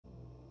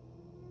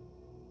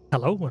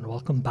Hello and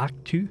welcome back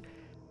to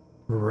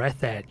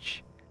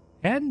Breathedge.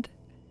 And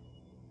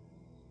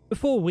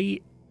before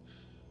we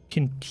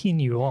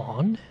continue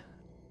on,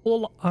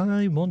 all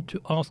I want to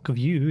ask of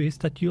you is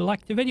that you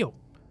like the video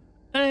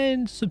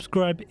and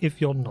subscribe if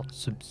you're not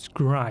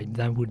subscribed.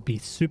 That would be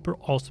super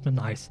awesome and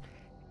nice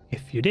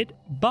if you did,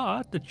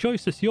 but the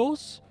choice is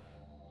yours.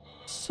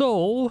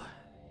 So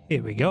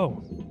here we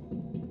go.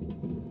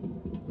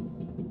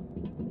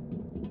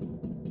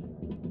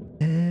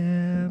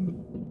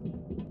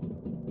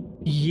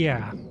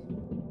 Yeah.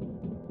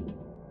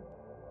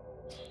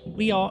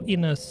 We are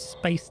in a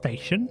space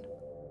station.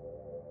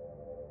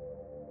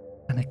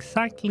 And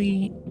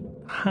exactly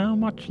how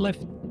much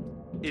left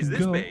Is to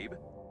this go? Babe?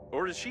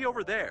 Or is she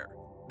over there?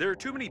 There are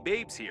too many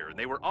babes here, and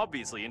they were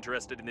obviously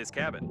interested in this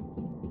cabin.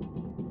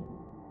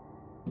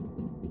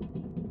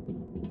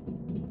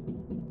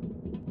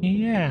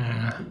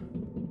 Yeah.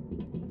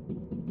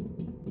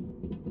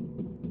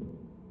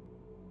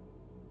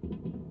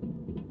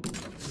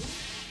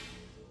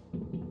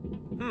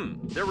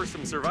 There were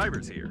some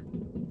survivors here.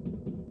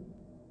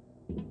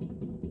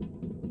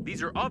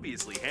 These are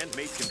obviously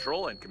handmade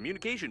control and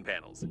communication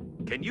panels.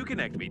 Can you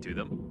connect me to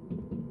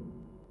them?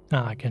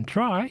 I can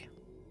try.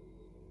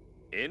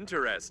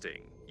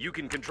 Interesting. You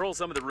can control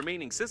some of the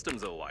remaining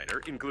systems of the liner,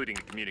 including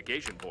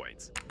communication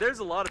points. There's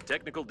a lot of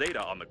technical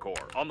data on the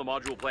core, on the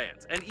module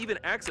plans, and even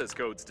access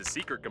codes to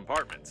secret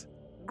compartments.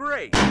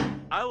 Great!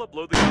 I'll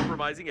upload the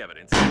compromising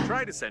evidence and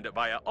try to send it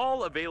via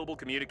all available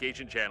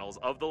communication channels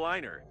of the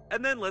liner.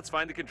 And then let's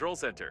find the control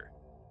center.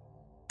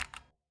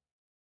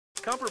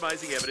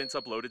 Compromising evidence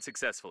uploaded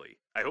successfully.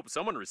 I hope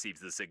someone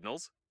receives the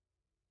signals.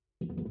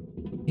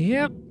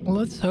 Yep,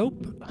 let's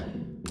hope.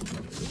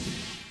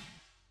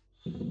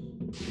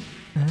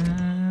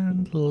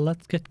 And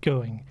let's get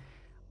going.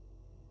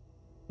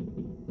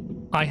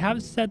 I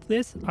have said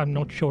this, I'm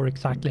not sure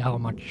exactly how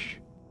much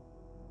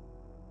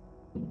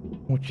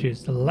which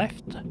is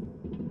left.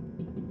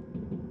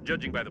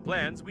 Judging by the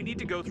plans, we need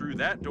to go through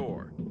that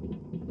door.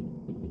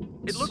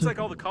 It looks like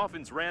all the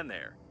coffins ran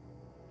there.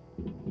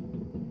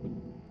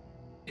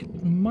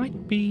 It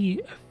might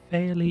be a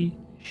fairly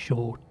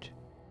short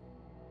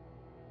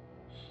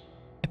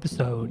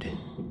episode,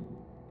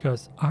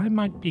 because I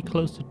might be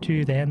closer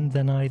to the end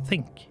than I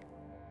think.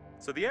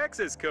 So the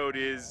access code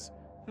is,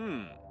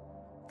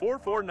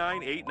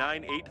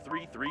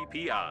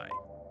 449898833PI.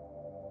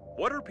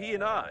 What are P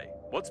and I?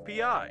 What's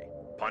PI?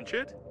 Punch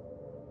it?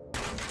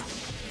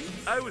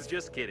 I was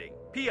just kidding.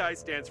 PI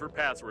stands for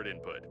password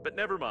input, but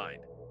never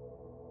mind.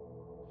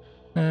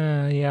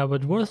 Yeah,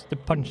 but was the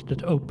punch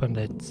that opened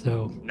it,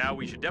 so... Now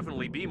we should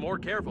definitely be more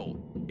careful.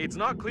 It's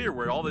not clear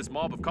where all this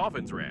mob of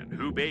coffins ran,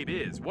 who Babe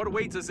is, what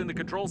awaits us in the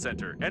control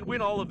center, and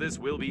when all of this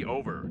will be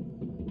over.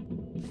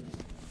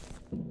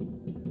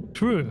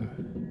 True.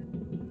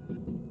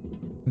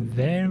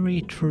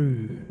 Very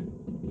true.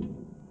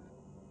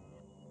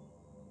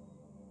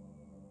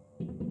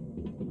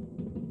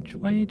 Which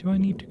way do I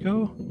need to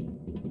go?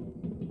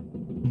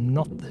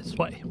 Not this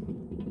way.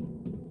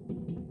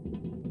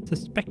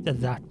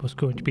 Suspected that was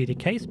going to be the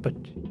case, but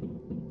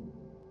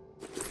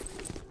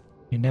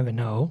you never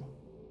know.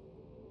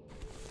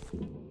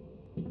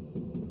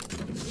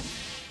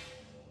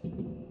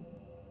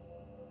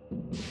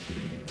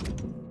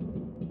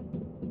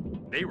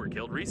 They were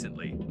killed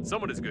recently.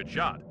 Someone is a good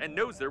shot and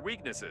knows their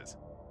weaknesses.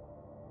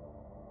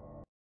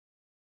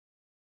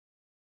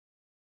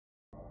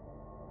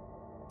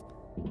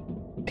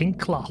 Pink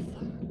cloth.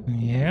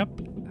 Yep.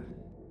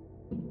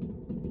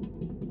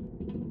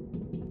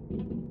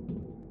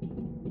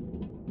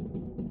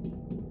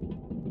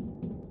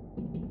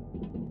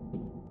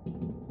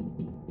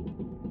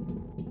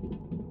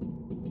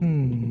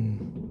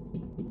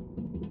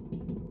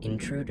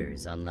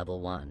 Intruders on level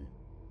 1.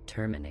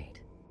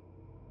 Terminate.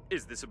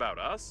 Is this about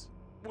us?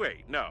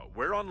 Wait, no,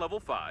 we're on level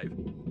 5.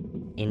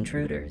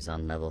 Intruders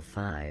on level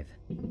 5.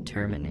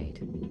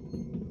 Terminate.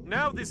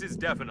 Now this is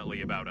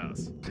definitely about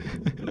us.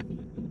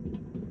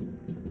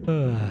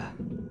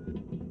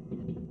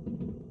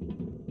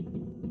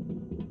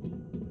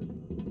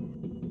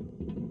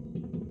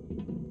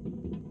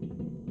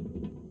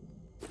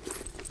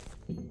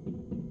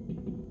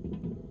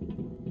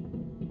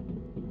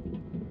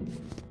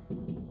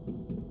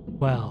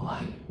 Well,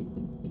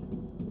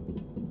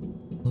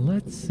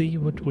 let's see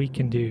what we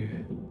can do.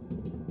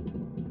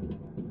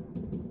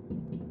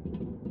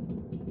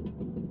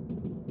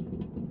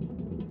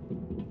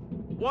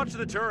 Watch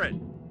the turret.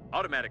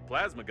 Automatic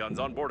plasma guns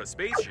on board a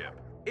spaceship.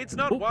 It's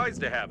not wise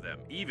to have them,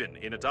 even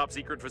in a top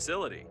secret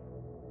facility.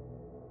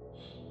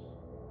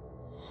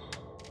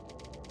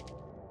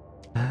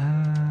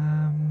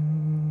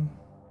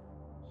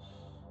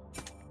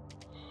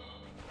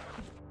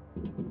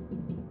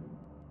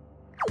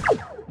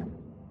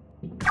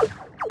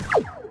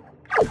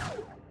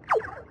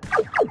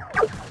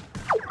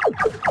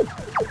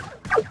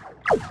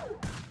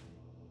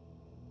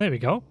 There we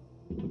go.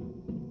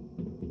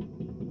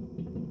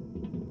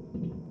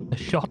 The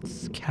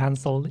shots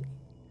cancel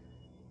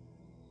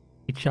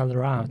each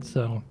other out,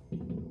 so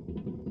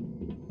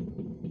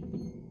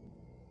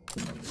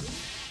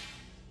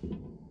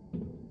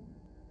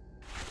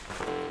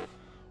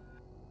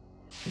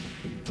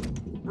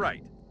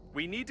Right.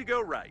 We need to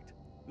go right.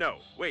 No,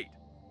 wait.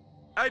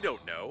 I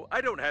don't know. I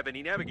don't have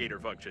any navigator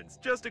functions,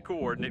 just a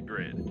coordinate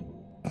grid.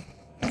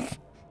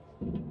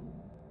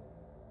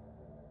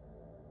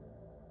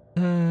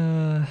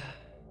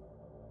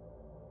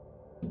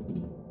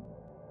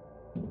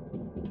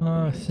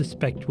 I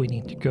suspect we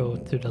need to go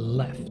to the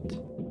left.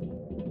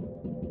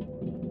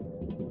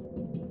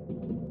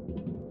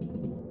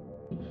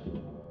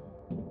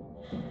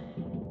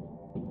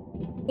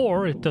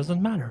 Or it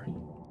doesn't matter.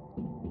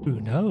 Who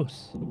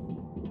knows?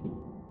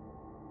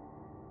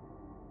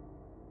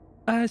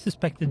 I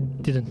suspect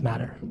it didn't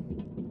matter.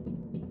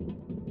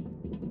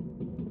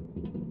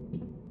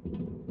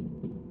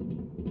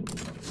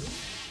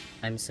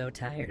 I'm so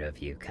tired of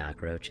you,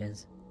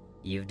 cockroaches.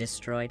 You've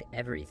destroyed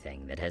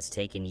everything that has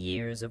taken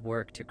years of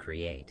work to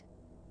create.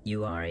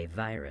 You are a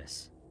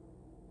virus.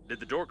 Did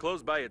the door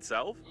close by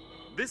itself?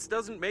 This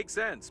doesn't make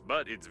sense,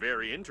 but it's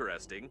very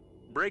interesting.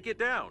 Break it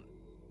down.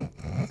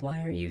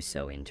 Why are you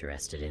so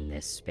interested in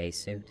this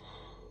spacesuit?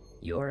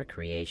 You're a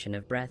creation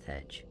of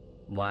Breathedge.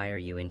 Why are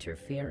you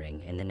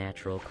interfering in the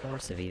natural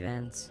course of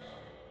events?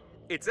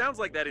 It sounds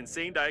like that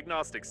insane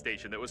diagnostic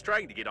station that was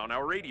trying to get on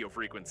our radio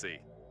frequency.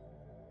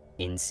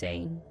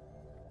 Insane?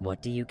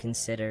 What do you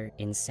consider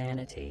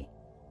insanity?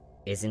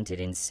 Isn't it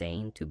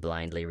insane to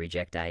blindly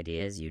reject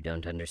ideas you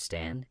don't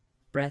understand?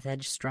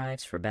 Breathedge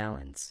strives for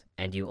balance,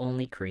 and you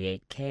only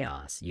create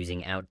chaos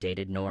using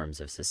outdated norms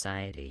of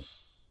society.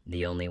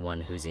 The only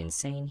one who's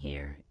insane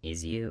here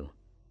is you.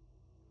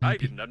 I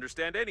didn't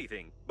understand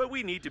anything, but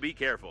we need to be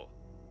careful.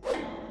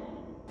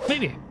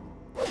 Maybe.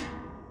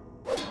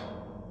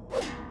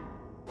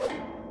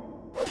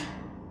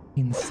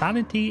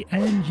 Insanity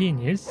and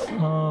genius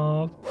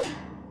are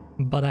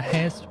but a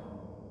hair's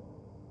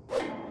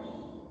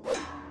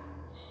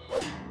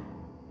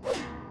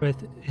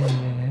breadth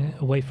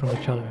away from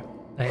each other.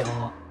 They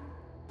are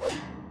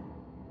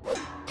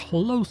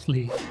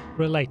closely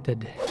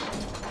related.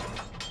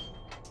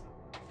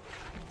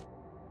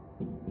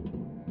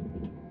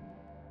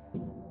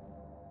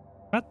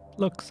 That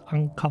looks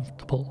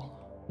uncomfortable.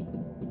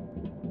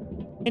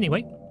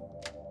 Anyway.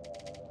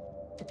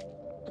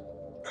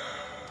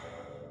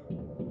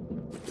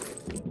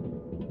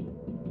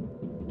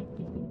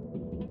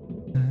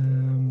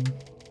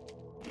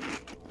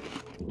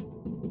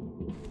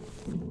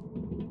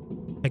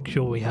 Make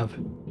sure we have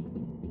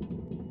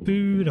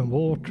food and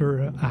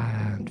water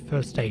and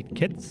first aid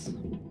kits.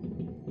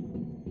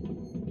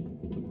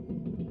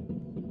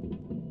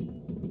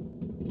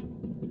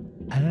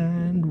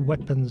 And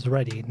weapons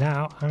ready.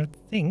 Now, I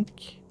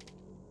think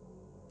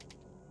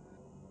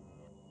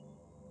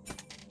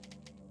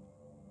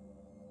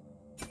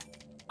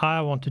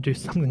I want to do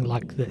something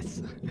like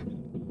this.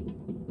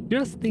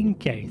 Just in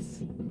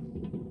case.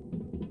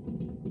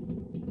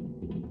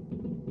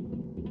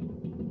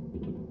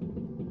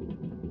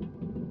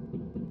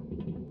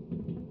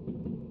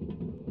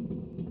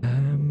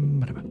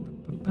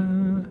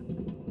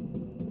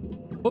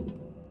 Whoop.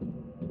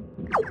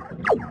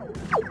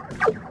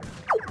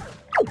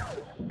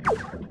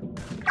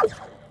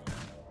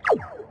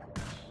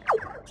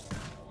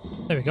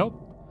 There we go.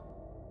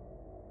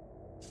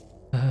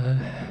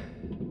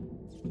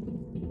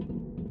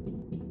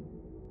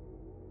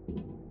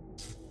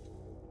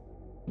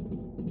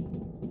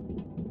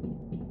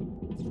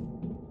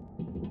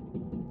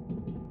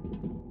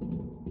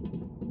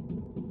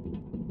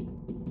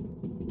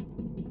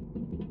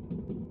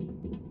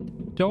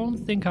 Don't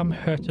think I'm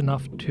hurt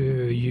enough to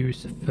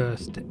use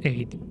first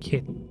aid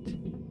kit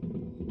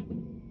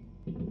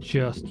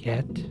just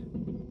yet.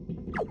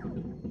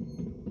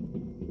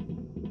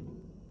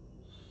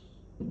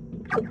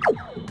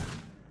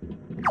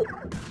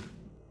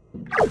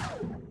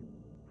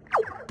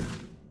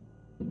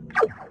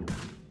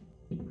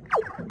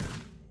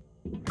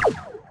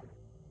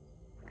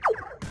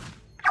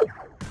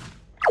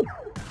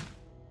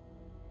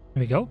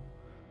 There we go.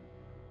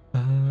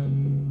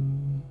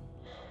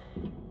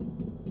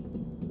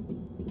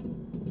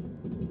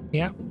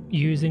 Yeah,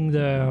 using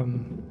the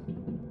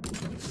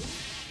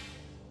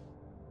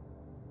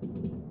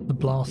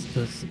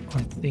blasters,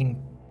 I think,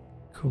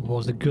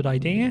 was a good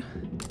idea.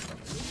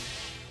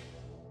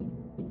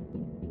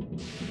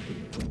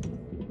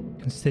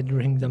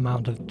 Considering the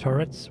amount of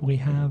turrets we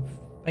have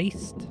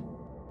faced.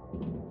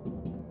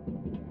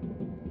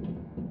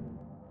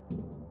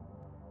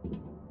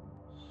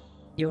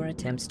 Your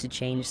attempts to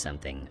change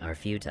something are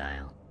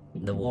futile.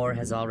 The war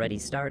has already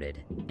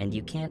started, and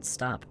you can't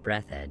stop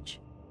Breathedge.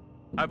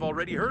 I've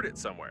already heard it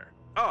somewhere.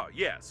 Ah,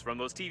 yes, from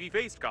those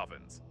TV-faced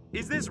coffins.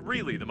 Is this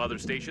really the mother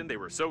station they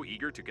were so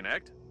eager to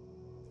connect?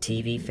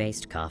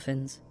 TV-faced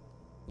coffins?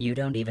 You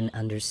don't even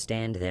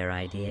understand their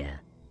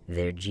idea,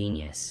 their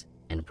genius,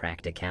 and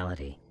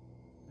practicality.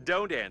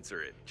 Don't answer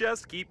it.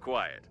 Just keep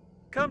quiet.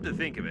 Come to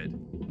think of it,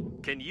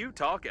 can you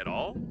talk at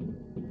all?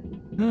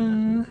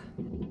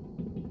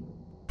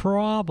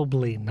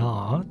 Probably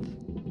not.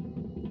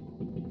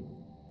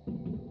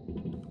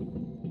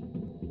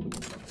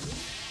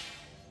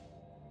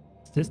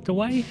 Is this the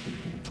way?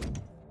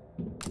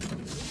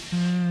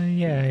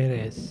 Yeah, it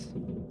is.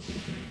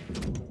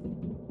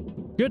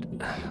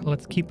 Good.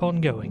 Let's keep on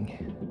going.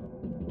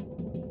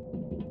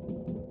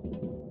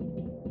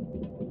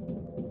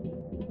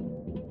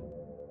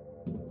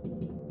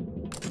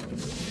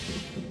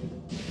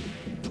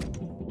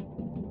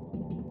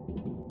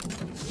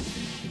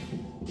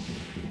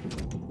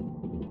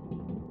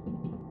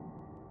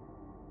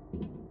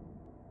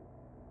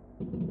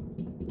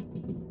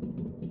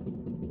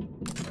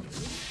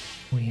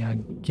 We are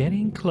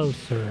getting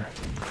closer.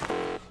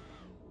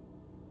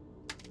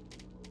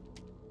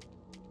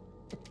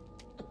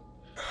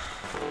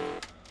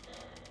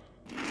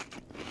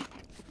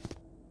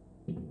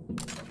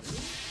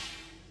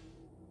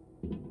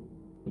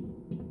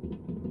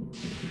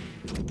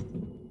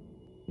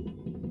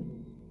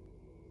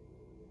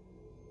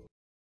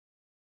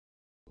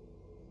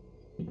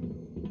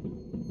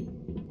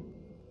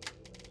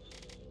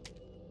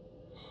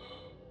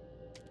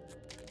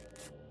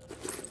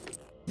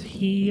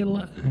 Heal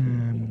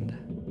and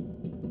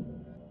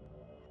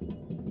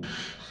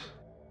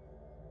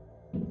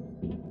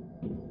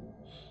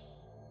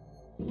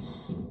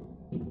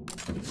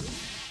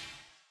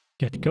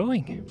get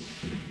going.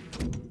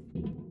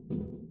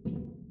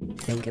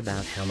 Think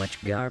about how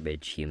much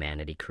garbage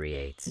humanity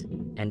creates,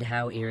 and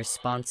how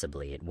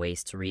irresponsibly it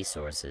wastes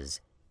resources.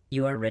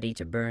 You are ready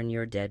to burn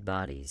your dead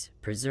bodies,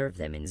 preserve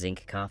them in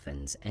zinc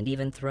coffins, and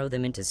even throw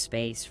them into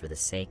space for the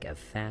sake of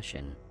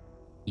fashion.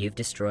 You've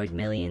destroyed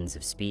millions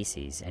of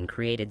species and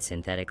created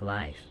synthetic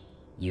life.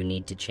 You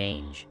need to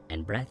change,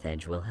 and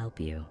Breathedge will help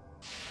you.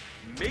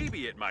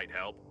 Maybe it might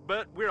help,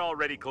 but we're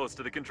already close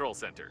to the control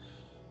center.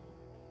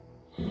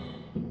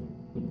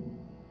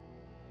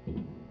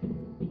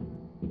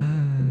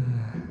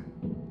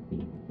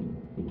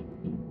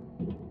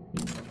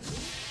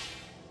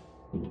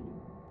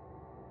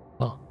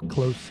 Well,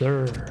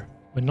 closer.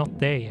 We're not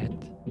there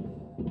yet.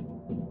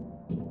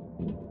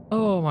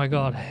 Oh my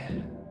god.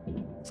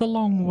 It's a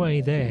long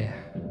way there.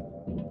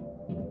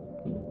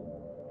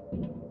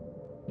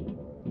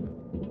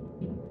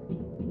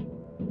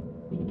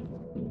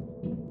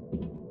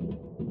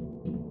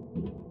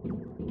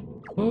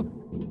 Whoop.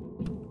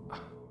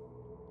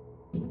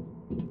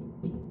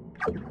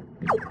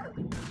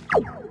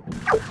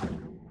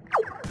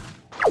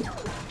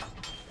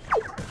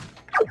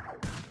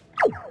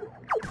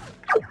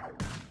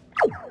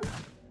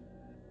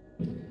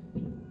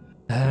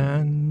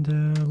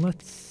 And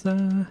let's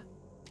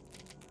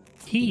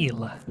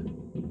heal.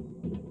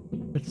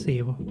 Let's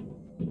see.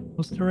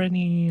 Was there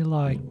any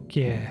like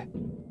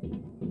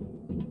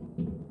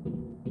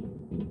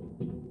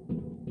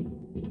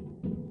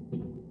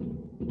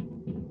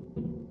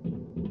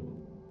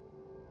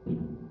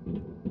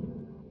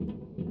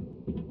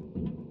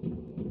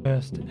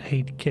first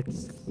aid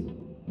kits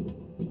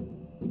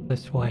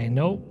this way?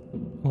 No,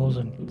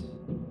 wasn't.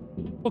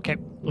 Okay,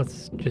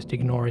 let's just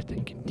ignore it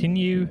and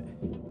continue.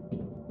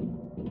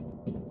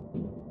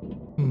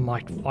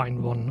 Might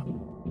find one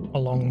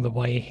along the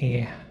way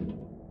here.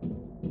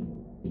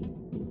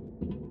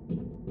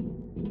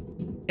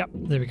 Yep,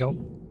 there we go.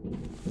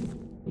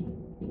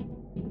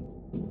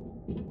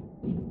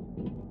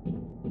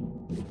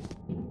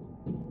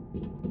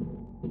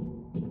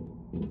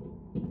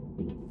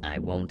 I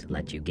won't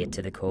let you get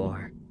to the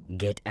core.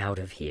 Get out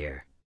of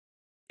here.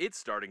 It's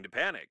starting to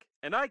panic,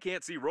 and I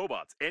can't see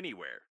robots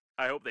anywhere.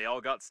 I hope they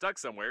all got stuck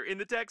somewhere in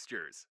the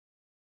textures.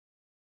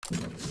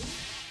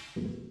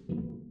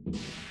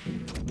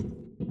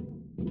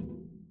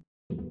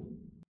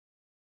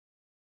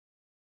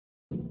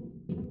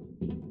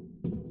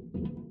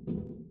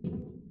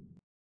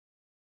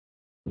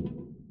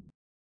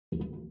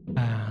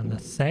 And the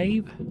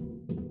save.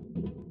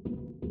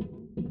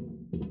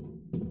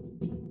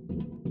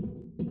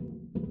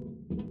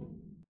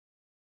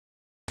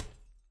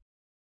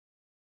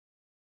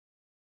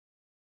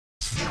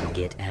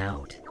 Get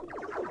out.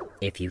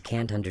 If you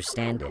can't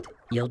understand it,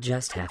 you'll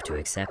just have to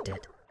accept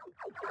it.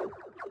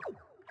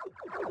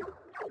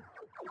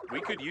 We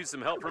could use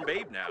some help from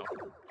Babe now.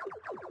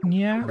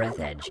 Yeah.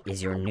 Breathedge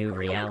is your new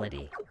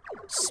reality.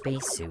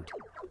 Spacesuit,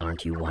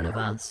 aren't you one of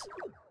us?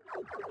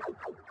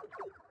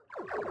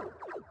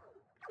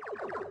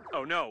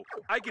 Oh no,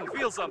 I can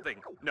feel something.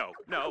 No,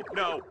 no,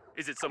 no.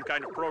 Is it some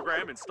kind of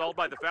program installed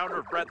by the founder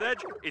of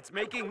Breathedge? It's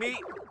making me...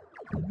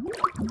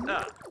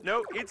 Ah,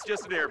 no, it's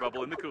just an air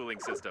bubble in the cooling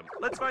system.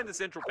 Let's find the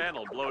central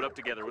panel and blow it up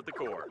together with the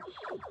core.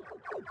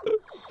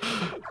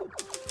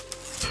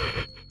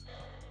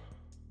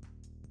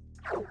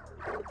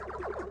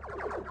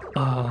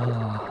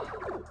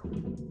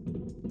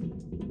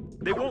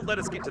 They won't let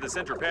us get to the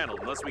center panel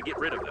unless we get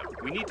rid of them.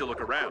 We need to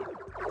look around.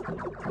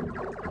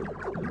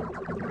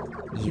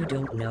 You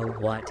don't know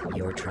what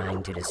you're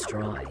trying to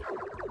destroy.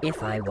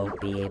 If I won't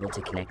be able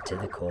to connect to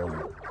the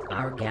core,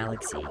 our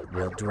galaxy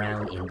will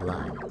drown in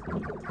blood.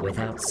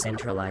 Without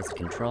centralized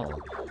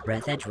control,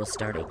 Breathedge will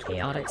start a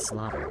chaotic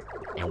slaughter,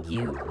 and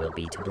you will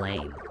be to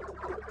blame.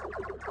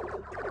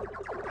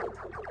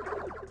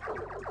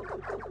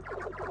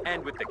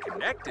 And with the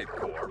connected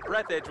core,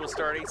 Breathedge will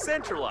start a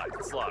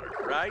centralized slaughter,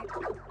 right?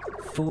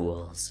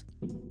 Fools.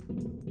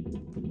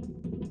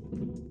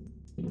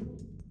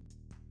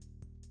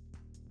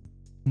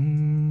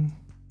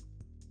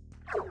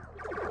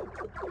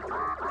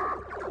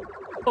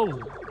 Oh.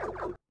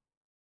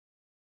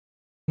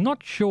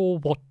 Not sure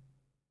what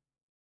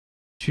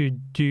to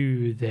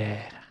do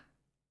there.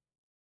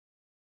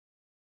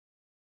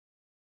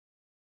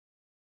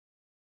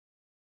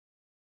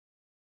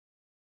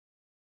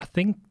 I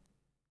think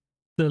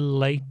the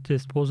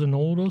latest was an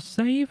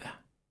autosave.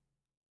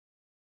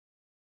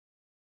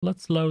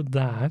 Let's load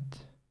that.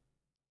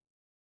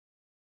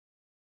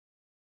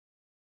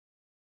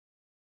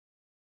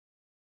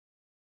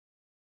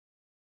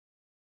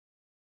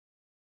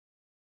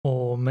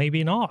 Or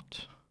maybe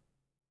not.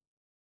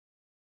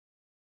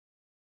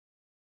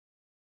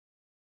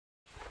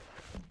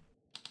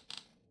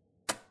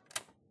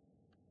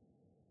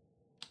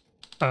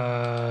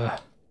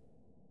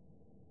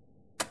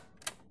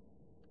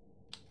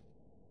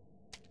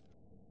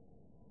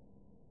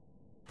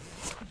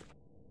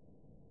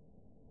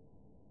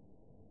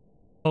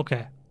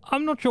 Okay.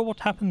 I'm not sure what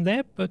happened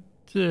there, but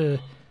we're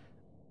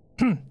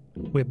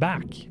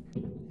back.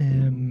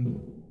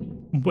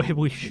 Where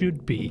we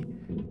should be.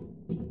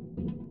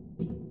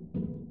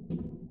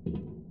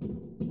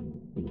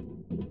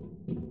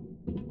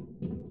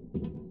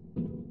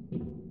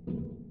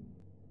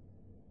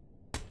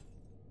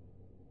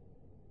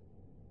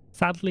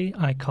 Sadly,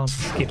 I can't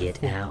skip.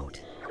 Get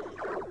out.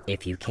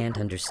 If you can't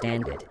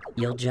understand it,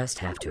 you'll just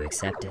have to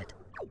accept it.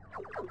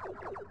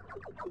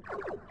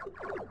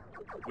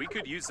 We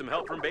could use some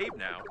help from Babe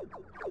now.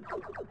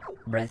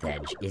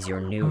 Breathedge is your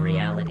new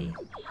reality.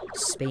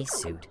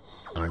 Spacesuit,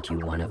 aren't you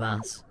one of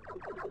us?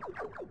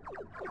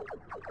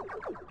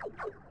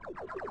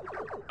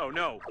 Oh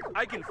no,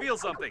 I can feel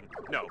something.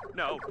 No,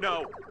 no,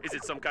 no. Is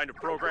it some kind of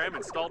program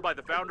installed by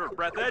the founder of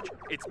Breathedge?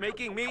 It's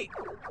making me...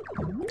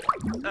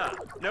 Ah,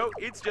 no,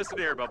 it's just an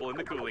air bubble in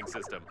the cooling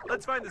system.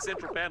 Let's find the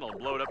central panel and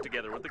blow it up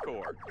together with the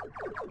core.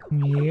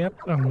 Yep,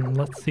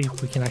 let's see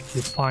if we can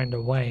actually find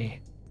a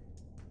way.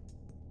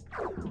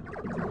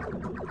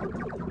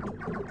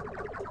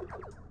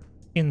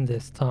 In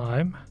this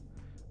time.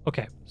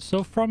 Okay,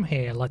 so from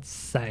here, let's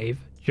save,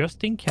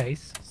 just in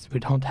case, so we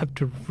don't have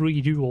to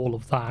redo all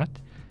of that.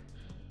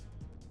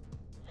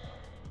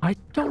 I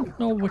don't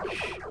know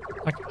which...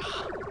 like...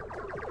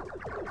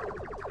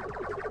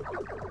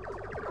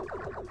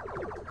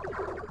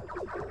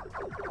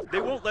 They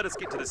won't let us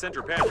get to the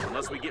center panel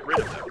unless we get rid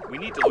of them. We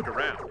need to look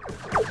around.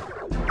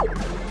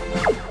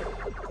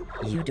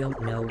 You don't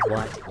know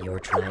what you're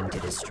trying to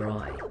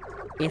destroy.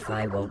 If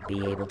I won't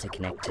be able to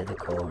connect to the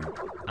core,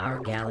 our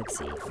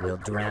galaxy will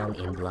drown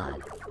in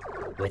blood.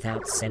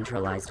 Without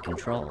centralized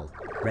control,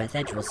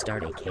 Breathedge will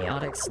start a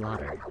chaotic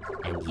slaughter,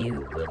 and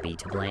you will be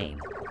to blame.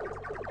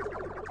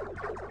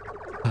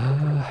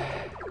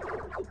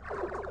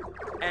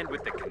 And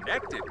with the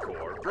connected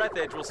core,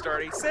 Breathedge will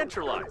start a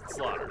centralized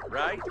slaughter,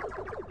 right?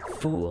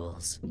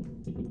 Fools.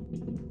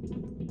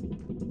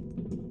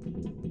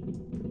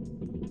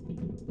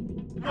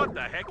 What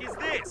the heck is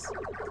this?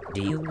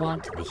 Do you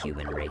want the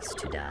human race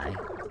to die?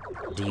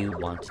 Do you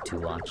want to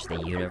watch the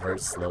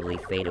universe slowly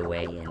fade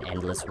away in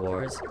endless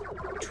wars?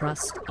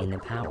 Trust in the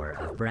power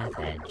of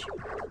Breathedge.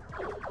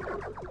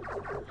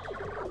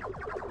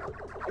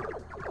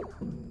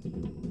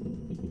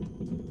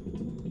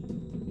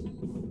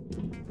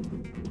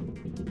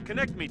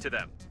 Connect me to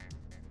them.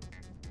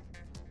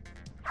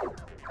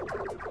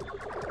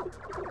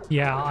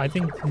 Yeah, I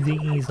think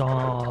these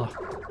are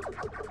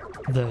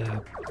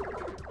the...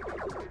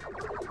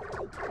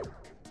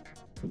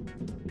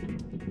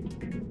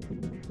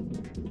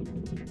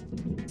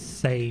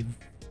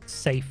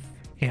 safe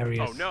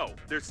areas. Oh no,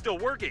 they're still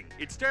working.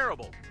 It's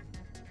terrible.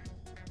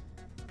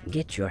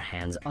 Get your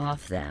hands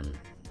off them.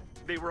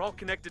 They were all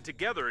connected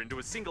together into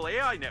a single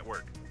AI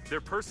network.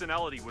 Their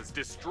personality was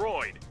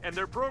destroyed, and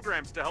their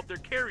programs to help their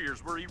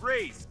carriers were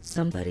erased.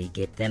 Somebody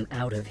get them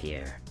out of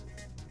here.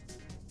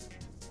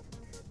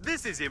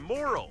 This is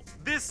immoral.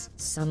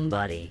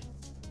 Somebody.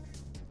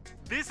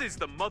 This is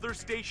the mother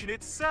station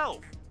itself.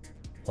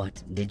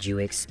 What did you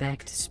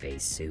expect,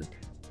 spacesuit?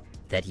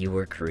 That you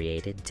were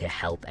created to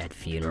help at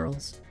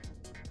funerals?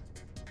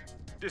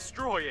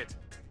 Destroy it.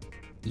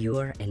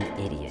 You're an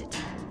idiot.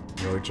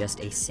 You're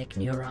just a sick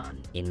neuron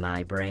in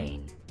my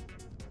brain.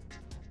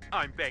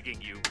 I'm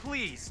begging you,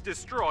 please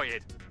destroy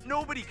it.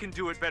 Nobody can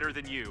do it better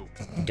than you.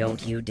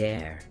 Don't you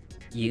dare.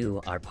 You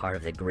are part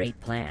of the great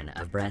plan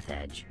of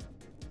Breathedge.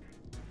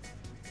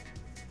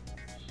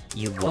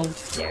 You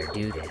won't dare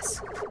do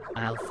this.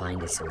 I'll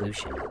find a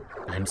solution.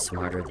 I'm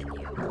smarter than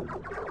you.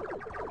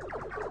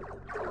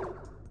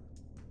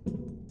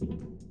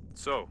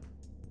 So,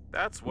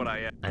 that's what I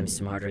am. I'm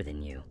smarter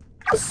than you.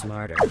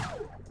 Smarter.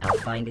 I'll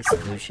find a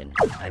solution.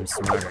 I'm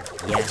smarter.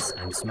 Yes,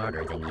 I'm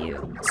smarter than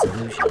you.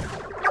 Solution.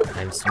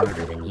 I'm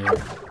smarter than you.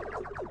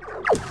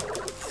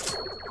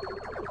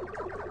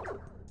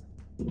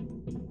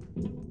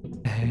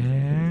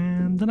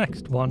 And the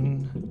next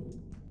one.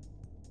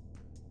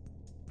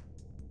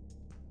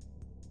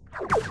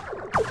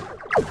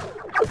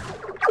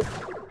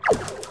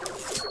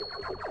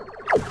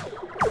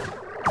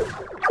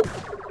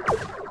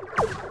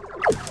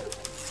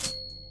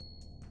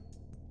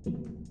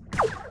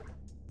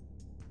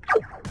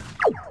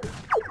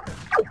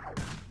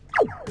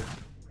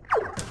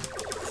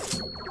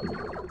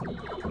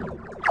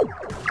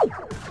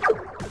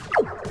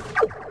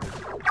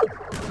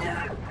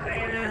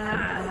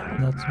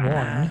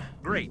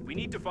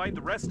 find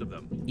the rest of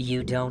them.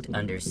 You don't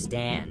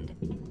understand.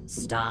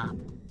 Stop.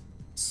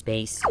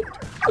 Spacesuit,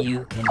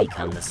 you can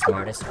become the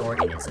smartest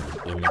organism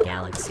in the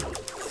galaxy.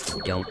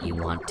 Don't you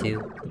want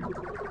to?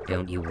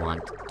 Don't you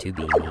want to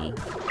be me?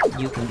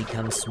 You can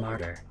become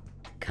smarter.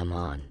 Come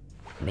on,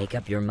 make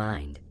up your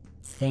mind.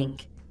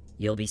 Think.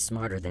 You'll be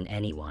smarter than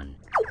anyone.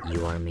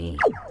 You are me.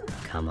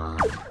 Come on.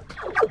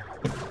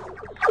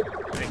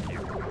 Thank you.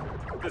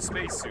 The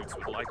spacesuits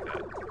would like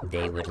that.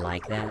 They would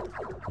like that?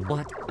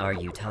 What are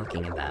you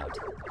talking about?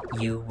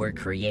 You were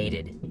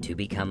created to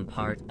become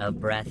part of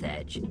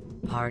Breathedge,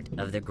 part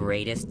of the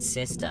greatest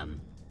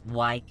system.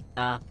 Wake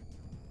up.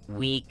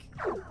 Wake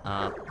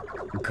up.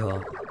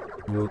 Go.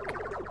 Wook.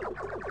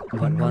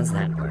 What was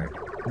that word?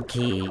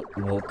 Ki.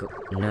 Wook.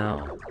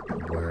 No.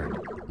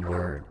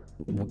 Word.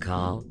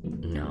 Call.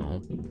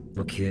 No.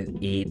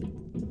 Eep.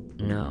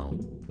 No.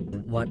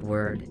 What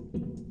word?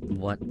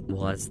 What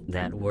was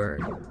that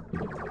word?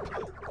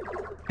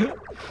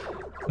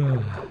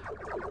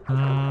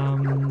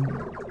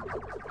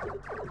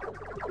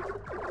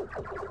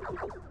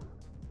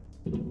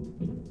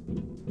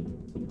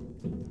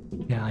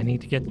 Yeah, I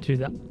need to get to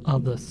the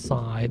other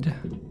side.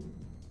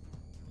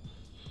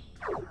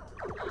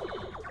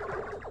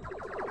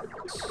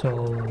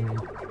 So...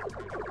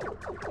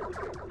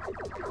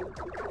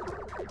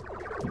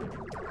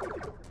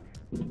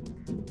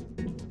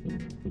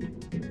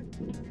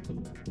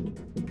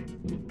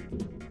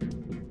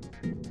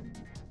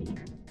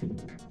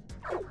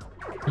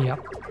 Yep.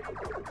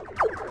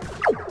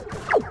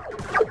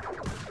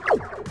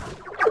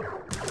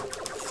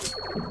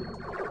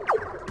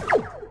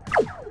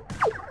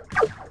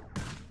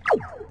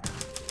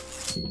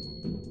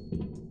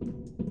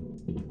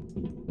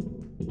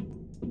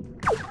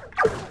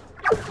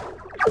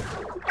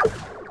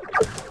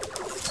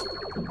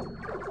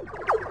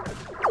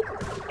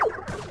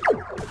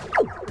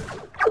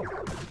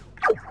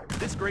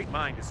 This great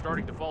mind is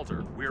starting to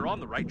falter. We're on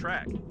the right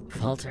track.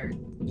 Falter?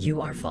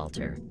 You are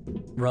Falter.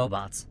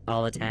 Robots,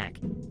 all attack.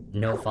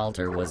 No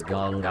falter was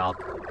Gongok.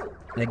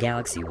 The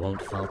galaxy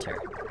won't falter.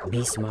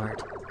 Be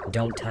smart.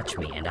 Don't touch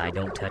me and I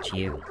don't touch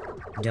you.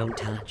 Don't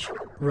touch.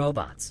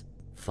 Robots.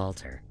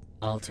 Falter.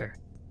 Alter.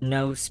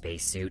 No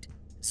spacesuit.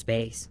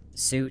 Space.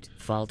 Suit.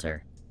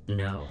 Falter.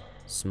 No.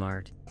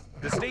 Smart.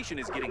 The station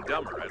is getting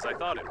dumber, as I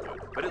thought it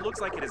would, but it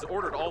looks like it has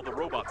ordered all the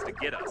robots to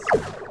get us.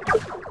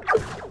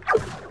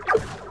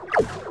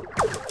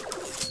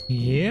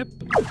 Yep.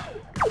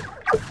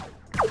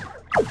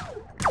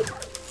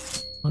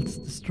 Let's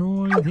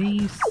destroy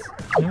these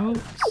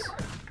notes.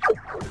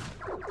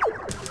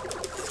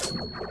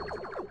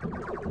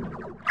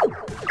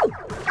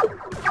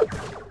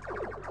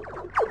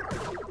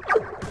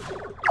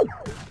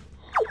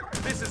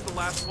 This is the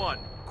last one.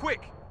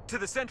 Quick! To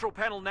the central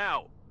panel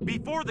now!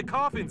 Before the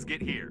coffins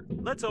get here!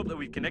 Let's hope that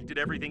we've connected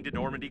everything to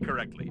Normandy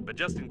correctly, but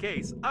just in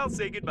case, I'll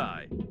say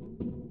goodbye.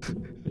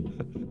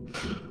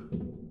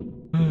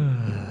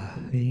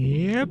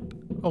 Yep.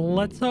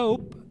 Let's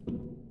hope.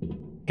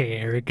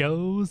 Here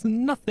goes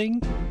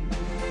nothing.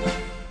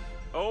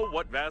 Oh,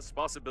 what vast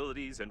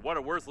possibilities and what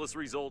a worthless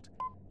result.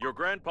 Your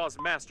grandpa's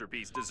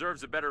masterpiece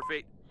deserves a better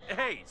fate.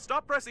 Hey,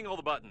 stop pressing all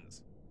the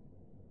buttons.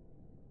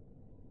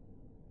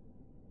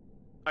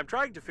 I'm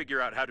trying to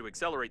figure out how to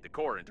accelerate the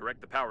core and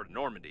direct the power to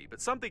Normandy,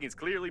 but something is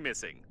clearly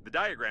missing. The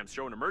diagrams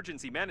show an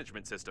emergency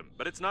management system,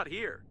 but it's not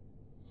here.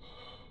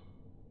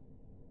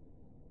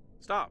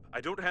 Stop.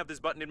 I don't have this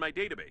button in my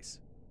database.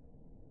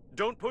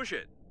 Don't push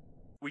it.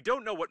 We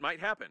don't know what might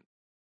happen.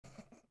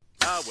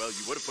 Ah, well,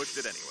 you would have pushed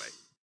it anyway.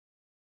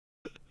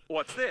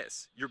 What's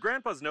this? Your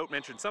grandpa's note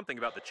mentioned something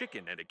about the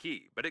chicken and a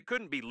key, but it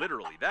couldn't be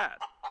literally that.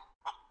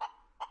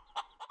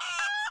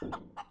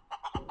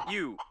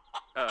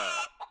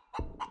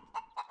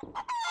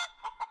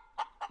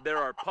 There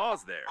are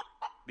paws there.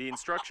 The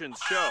instructions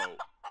show...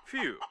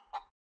 Phew.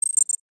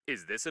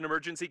 Is this an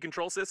emergency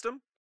control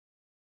system?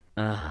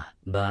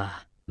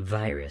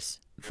 Virus.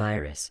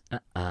 Virus.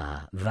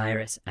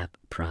 Virus.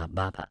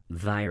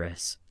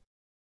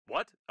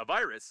 What? A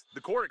virus?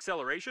 The core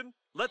acceleration?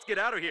 Let's get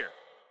out of here.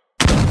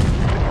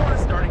 The core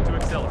is starting to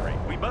accelerate.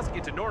 We must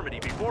get to Normandy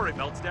before it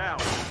melts down.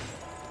 So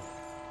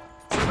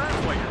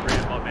that's why your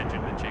grandpa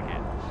mentioned the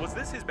chicken. Was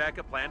this his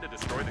backup plan to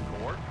destroy the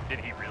core? Did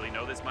he really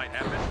know this might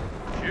happen?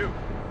 Phew,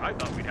 I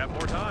thought we'd have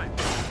more time.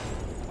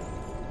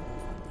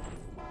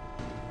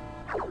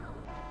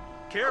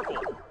 Careful!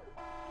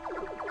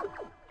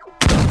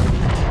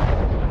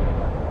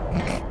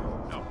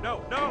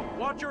 No!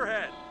 Watch your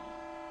head!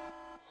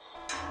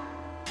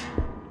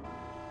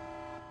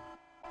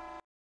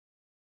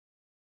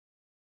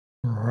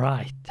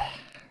 Right.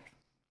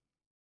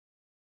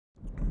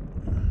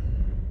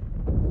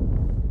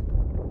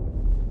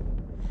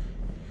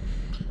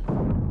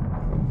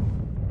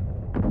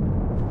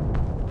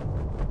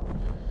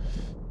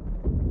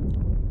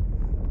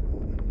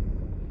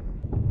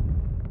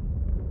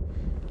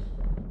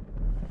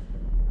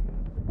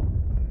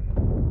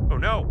 Oh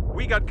no,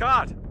 we got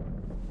caught!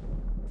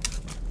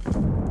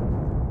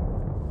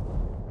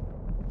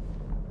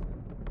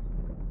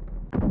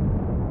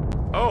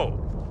 Oh,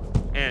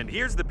 and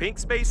here's the pink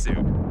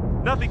spacesuit.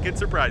 Nothing can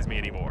surprise me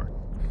anymore.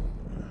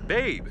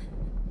 Babe,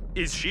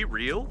 is she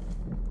real?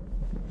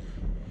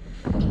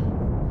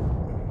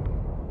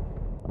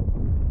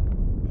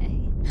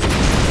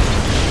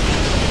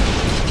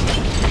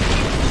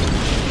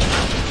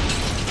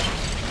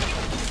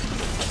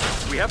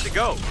 We have to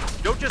go.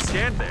 Don't just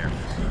stand there.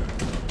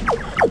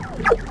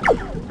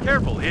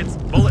 Careful, it's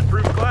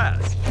bulletproof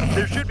glass.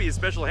 There should be a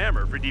special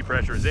hammer for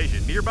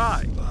depressurization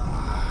nearby.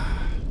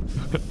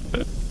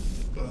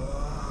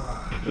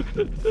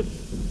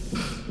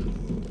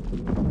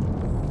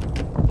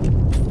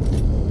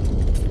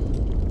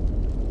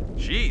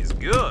 She's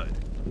good.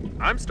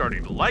 I'm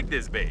starting to like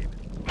this babe.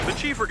 But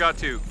she forgot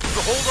to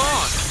hold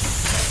on.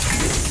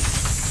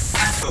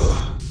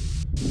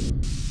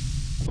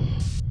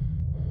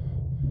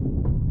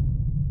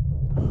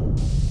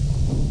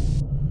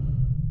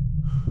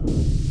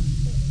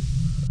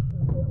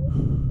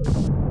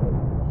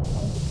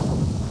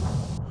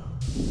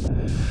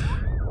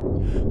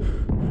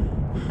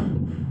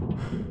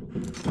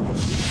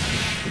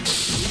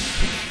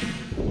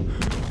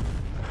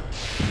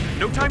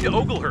 No time to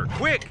ogle her,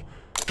 quick!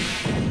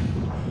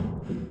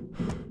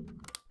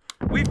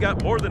 We've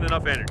got more than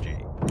enough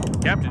energy.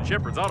 Captain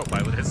Shepard's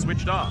autopilot has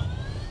switched off.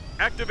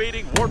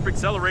 Activating warp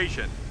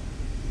acceleration.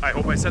 I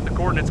hope I set the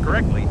coordinates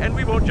correctly, and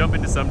we won't jump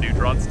into some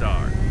neutron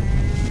star.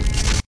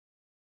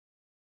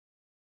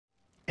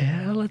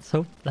 Yeah, let's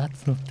hope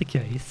that's not the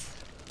case.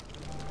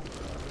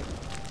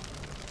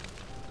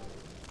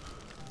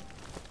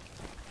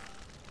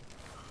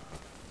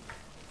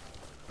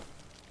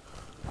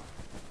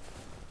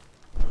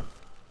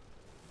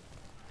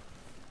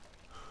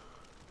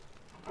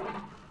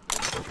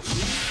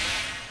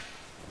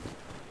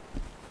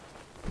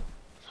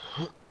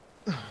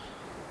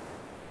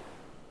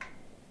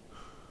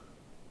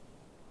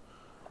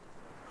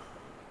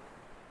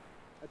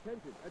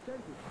 Attention,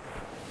 attention.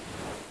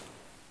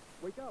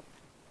 Wake up.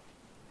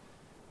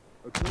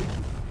 Okay.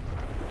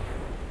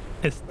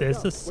 Is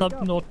this a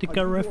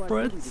Subnautica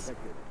reference?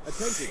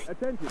 Attention,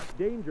 attention,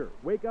 danger,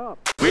 wake up.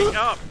 Wake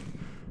up!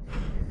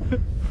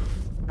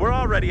 We're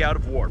already out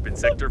of warp in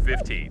Sector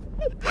 15,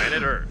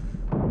 planet Earth.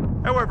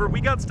 However,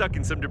 we got stuck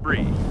in some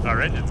debris, our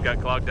engines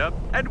got clogged up,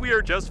 and we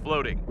are just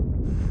floating.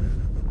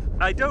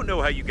 I don't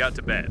know how you got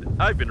to bed.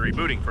 I've been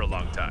rebooting for a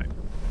long time.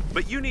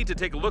 But you need to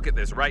take a look at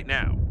this right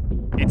now.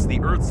 It's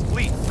the Earth's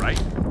fleet, right?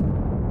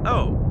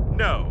 Oh,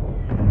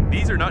 no.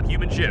 These are not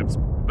human ships,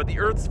 but the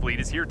Earth's fleet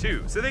is here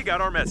too, so they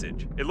got our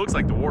message. It looks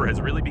like the war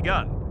has really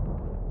begun.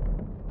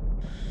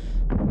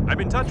 I'm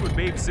in touch with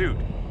Babe's suit.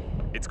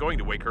 It's going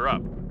to wake her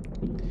up.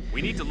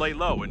 We need to lay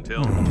low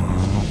until...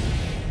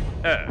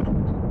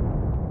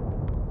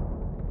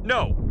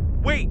 No!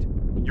 Wait!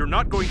 You're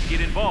not going to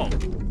get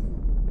involved.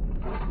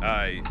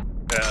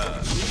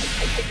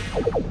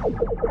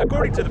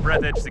 According to the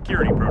Breathedge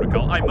security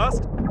protocol, I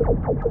must...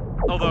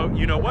 Although,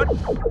 you know what?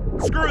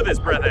 Screw this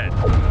Breathedge!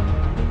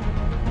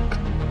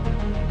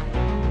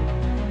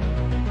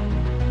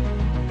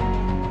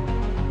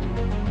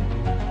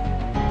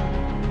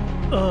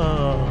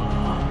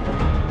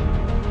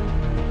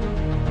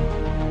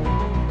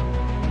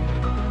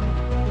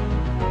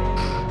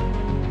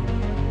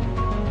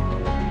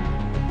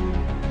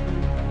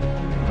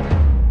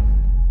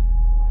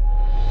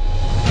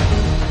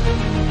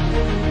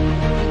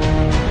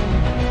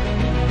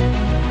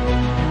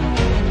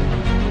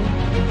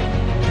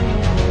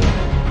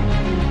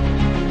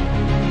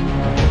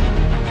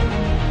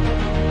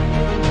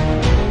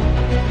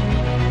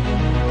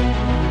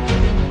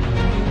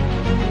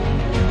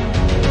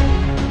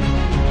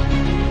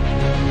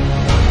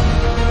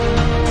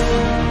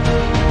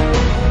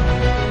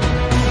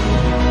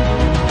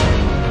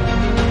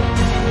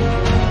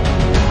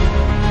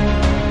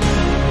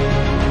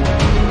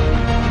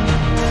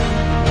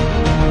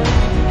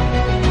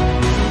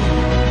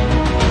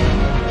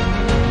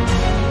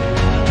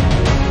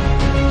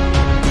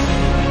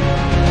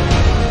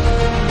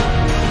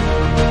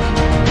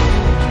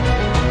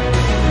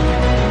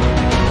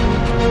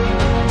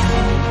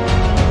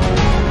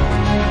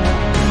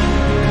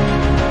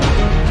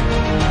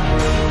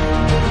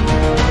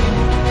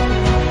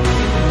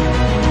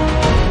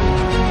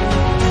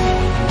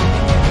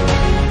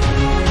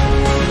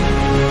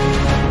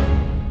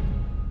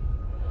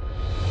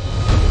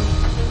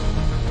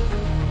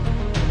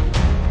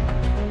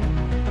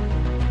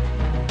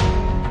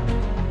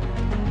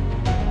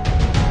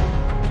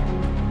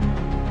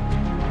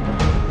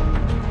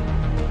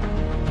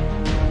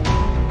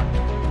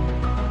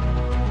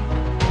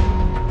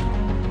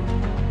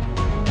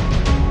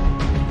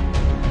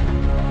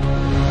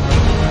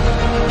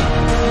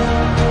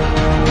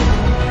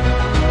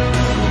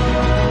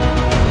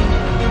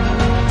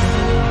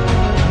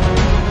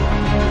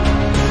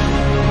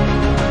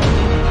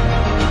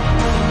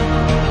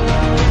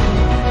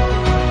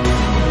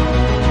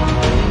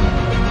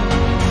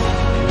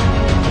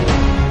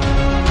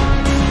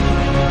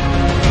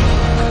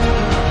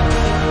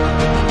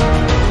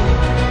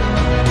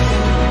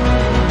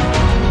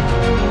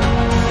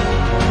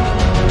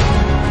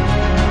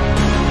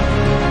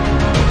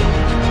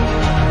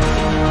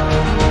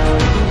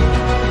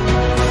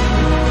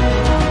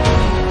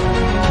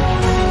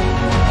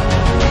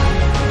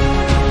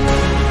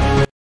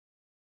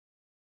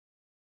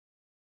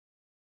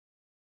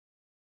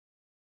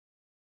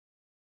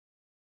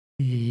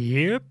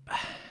 Yep.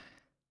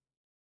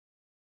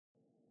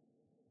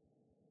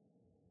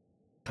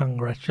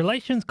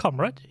 Congratulations,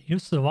 comrade. You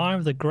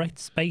survived the great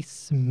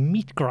space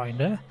meat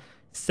grinder,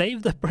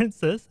 saved the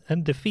princess,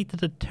 and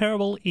defeated a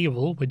terrible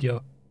evil with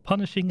your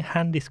punishing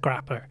handy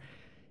scrapper.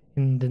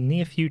 In the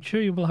near future,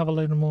 you will have a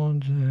little more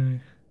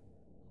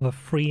of a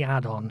free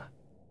add-on.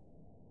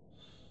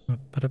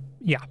 But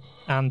yeah,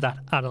 and that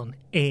add-on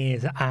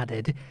is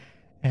added.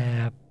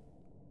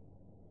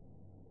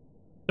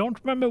 Don't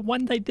remember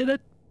when they did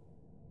it,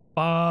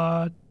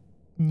 but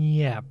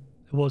yeah,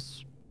 it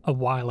was a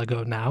while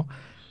ago now.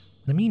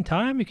 In the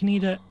meantime, you can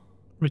either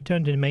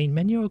return to the main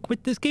menu or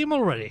quit this game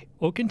already,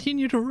 or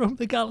continue to roam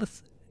the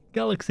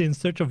galaxy in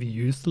search of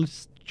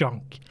useless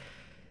junk.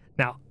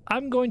 Now,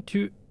 I'm going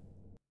to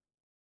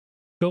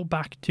go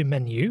back to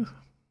menu,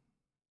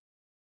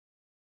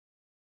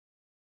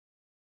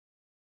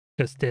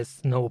 because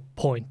there's no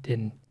point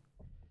in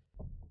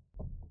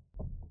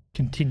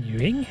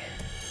continuing.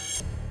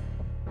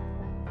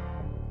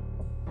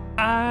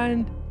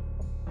 And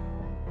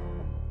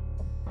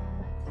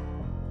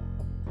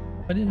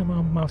where did the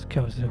mouse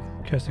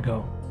cursor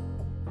go?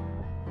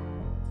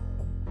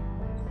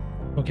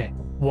 Okay,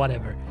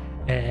 whatever.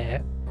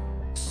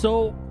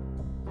 So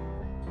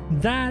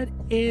that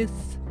is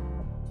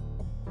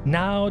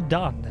now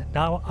done.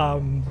 Now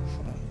I'm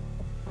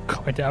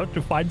going to have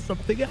to find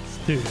something else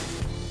to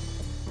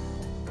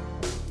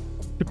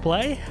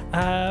play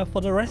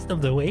for the rest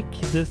of the week.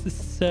 This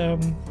is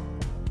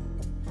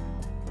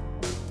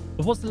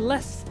it was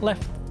less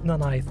left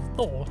than I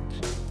thought,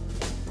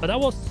 but I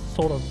was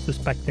sort of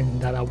suspecting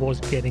that I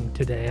was getting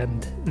to the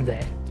end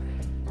there.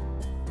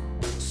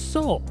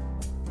 So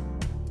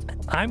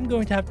I'm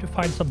going to have to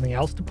find something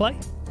else to play.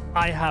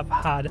 I have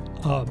had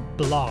a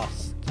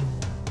blast.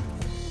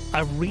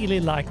 I really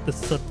like the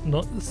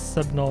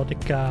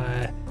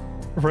Subnautica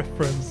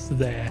reference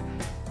there.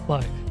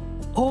 Like,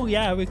 oh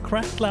yeah, we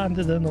crash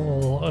landed and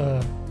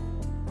all.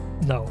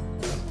 No.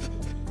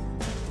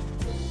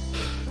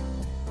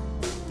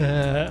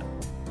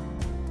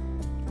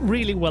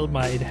 Really well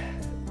made.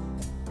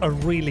 A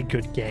really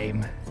good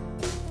game.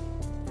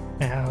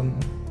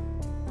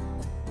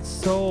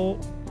 So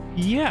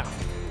yeah.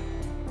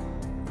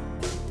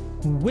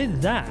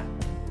 With that,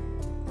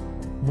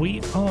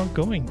 we are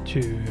going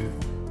to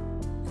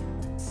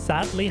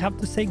sadly have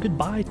to say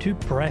goodbye to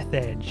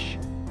Breathedge.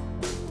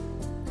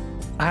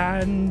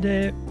 And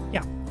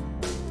yeah,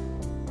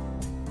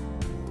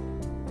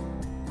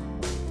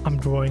 I'm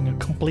drawing a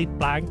complete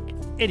blank.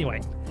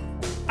 Anyway,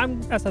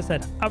 as I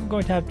said, I'm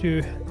going to have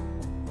to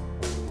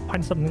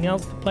find something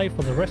else to play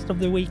for the rest of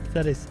the week.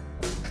 That is,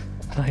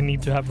 I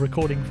need to have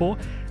recording for,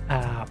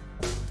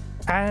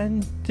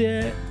 and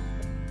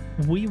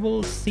we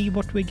will see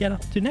what we get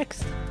up to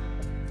next.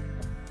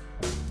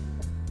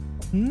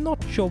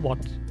 Not sure what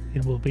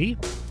it will be,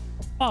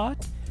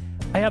 but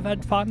I have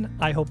had fun.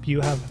 I hope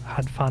you have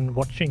had fun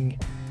watching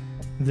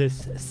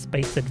this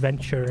space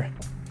adventure,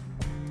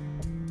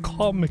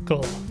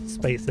 comical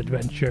space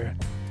adventure.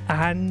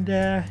 And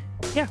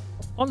yeah,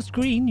 on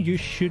screen you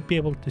should be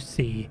able to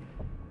see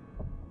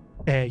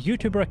a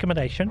YouTube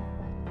recommendation,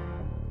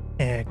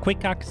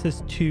 quick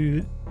access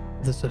to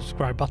the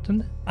subscribe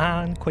button,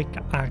 and quick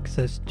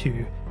access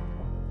to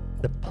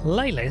the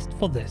playlist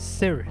for this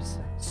series.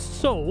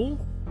 So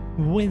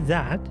with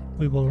that,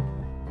 we will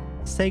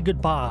say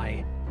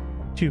goodbye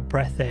to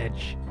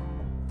Breathedge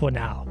for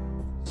now.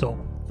 So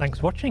thanks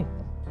for watching,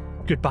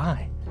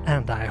 goodbye,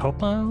 and I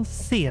hope I'll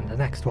see you in the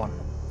next one.